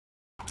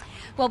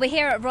Well, we're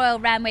here at Royal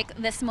Randwick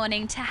this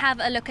morning to have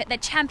a look at the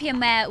champion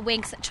mare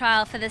Winx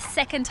trial for the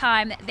second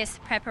time this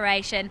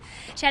preparation.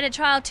 She had a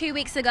trial 2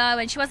 weeks ago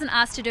and she wasn't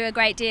asked to do a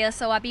great deal,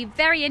 so I'd be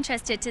very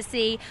interested to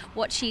see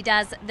what she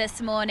does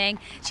this morning.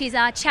 She's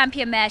our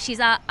champion mare, she's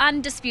our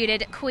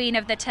undisputed queen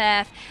of the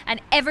turf, and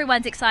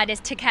everyone's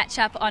excited to catch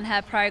up on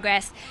her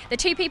progress. The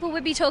two people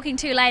we'll be talking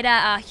to later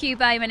are Hugh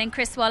Bowman and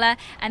Chris Waller,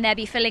 and they'll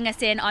be filling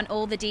us in on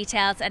all the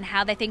details and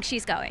how they think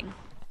she's going.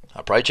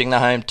 Approaching the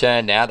home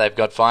turn now, they've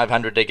got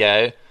 500 to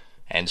go,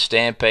 and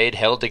Stampede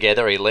held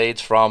together. He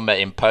leads from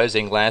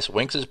Imposing Lass.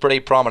 Winx is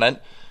pretty prominent.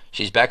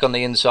 She's back on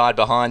the inside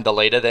behind the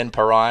leader, then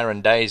Pariah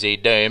and Daisy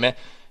Doom.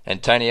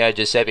 Antonio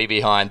Giuseppe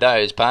behind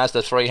those, past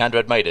the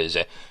 300 metres.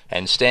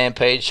 And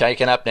Stampede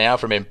shaken up now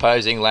from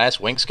Imposing Lass.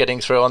 Winx getting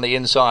through on the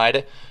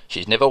inside.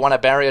 She's never won a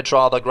barrier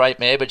trial, the great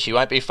mare, but she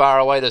won't be far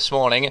away this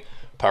morning.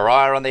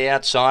 Pariah on the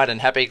outside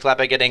and Happy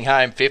Clapper getting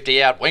home.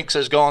 50 out. Winx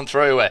has gone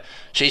through.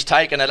 She's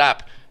taken it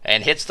up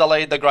and hits the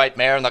lead, the great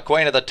mare and the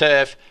queen of the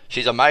turf.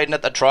 She's a maiden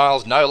at the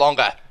trials no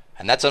longer,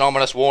 and that's an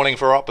ominous warning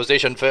for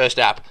opposition first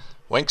up.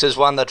 Winx has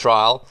won the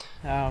trial.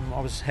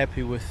 I was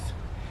happy with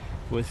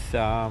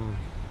her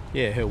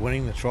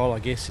winning the trial. I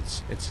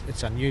guess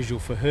it's unusual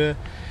for her.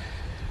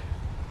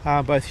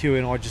 Both Hugh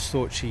and I just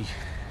thought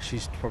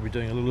she's probably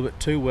doing a little bit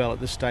too well at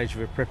this stage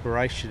of her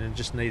preparation and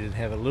just needed to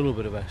have a little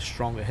bit of a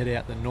stronger hit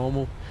out than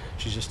normal.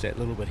 She's just that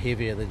little bit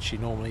heavier than she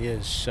normally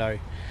is. So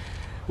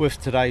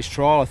with today's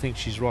trial, I think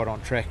she's right on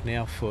track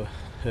now for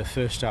her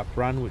first up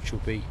run, which will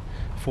be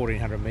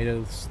 1400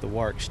 metres, the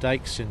Warwick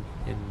Stakes, in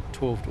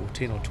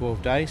 10 or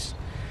 12 days.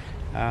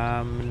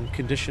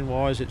 Condition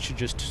wise, it should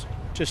just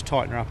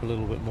tighten her up a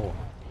little bit more.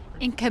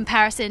 In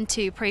comparison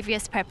to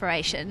previous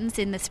preparations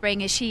in the spring,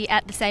 is she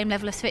at the same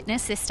level of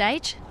fitness this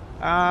stage?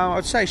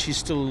 I'd say she's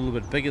still a little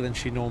bit bigger than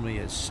she normally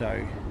is,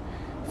 so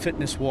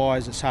fitness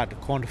wise it's hard to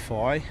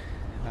quantify.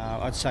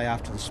 I'd say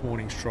after this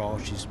morning's trial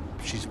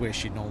she's where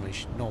she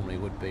normally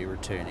would be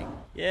returning.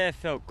 Yeah, it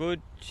felt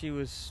good. She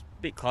was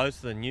a bit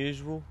closer than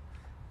usual,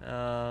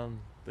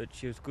 but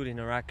she was good in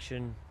her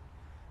action.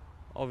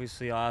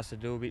 Obviously I asked her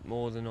to do a bit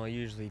more than I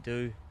usually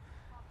do,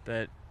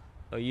 but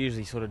I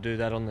usually sort of do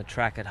that on the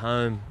track at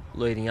home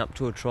leading up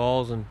to her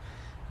trials, and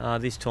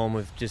this time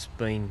we've just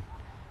been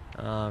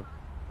a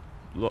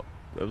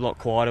lot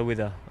quieter with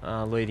her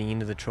leading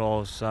into the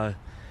trials, so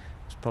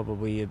it's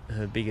probably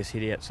her biggest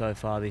hit out so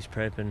far this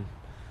prep, and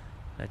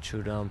that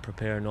should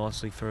prepare her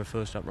nicely for her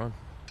first up run.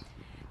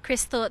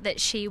 Chris thought that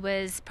she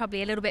was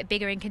probably a little bit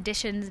bigger in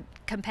conditions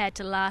compared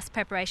to last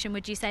preparation.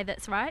 Would you say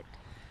that's right?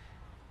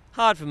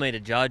 Hard for me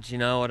to judge,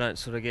 I don't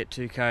sort of get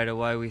too carried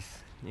away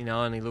with,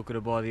 only look at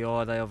her by the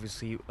eye. They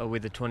obviously are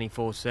with her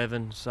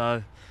 24/7,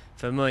 so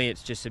for me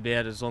it's just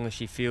about as long as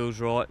she feels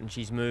right and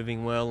she's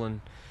moving well,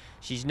 and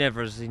she's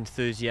never as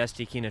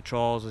enthusiastic in her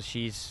trials as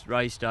she's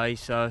race day,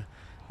 so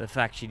the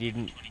fact she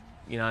didn't,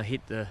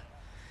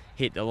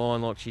 hit the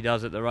line like she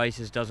does at the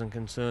races doesn't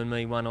concern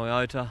me one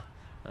iota.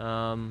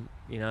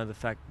 The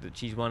fact that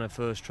she's won her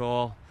first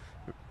trial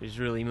is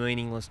really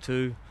meaningless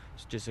too.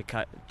 It's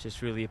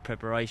just really a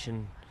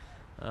preparation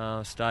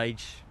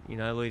stage,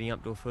 leading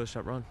up to a first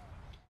up run.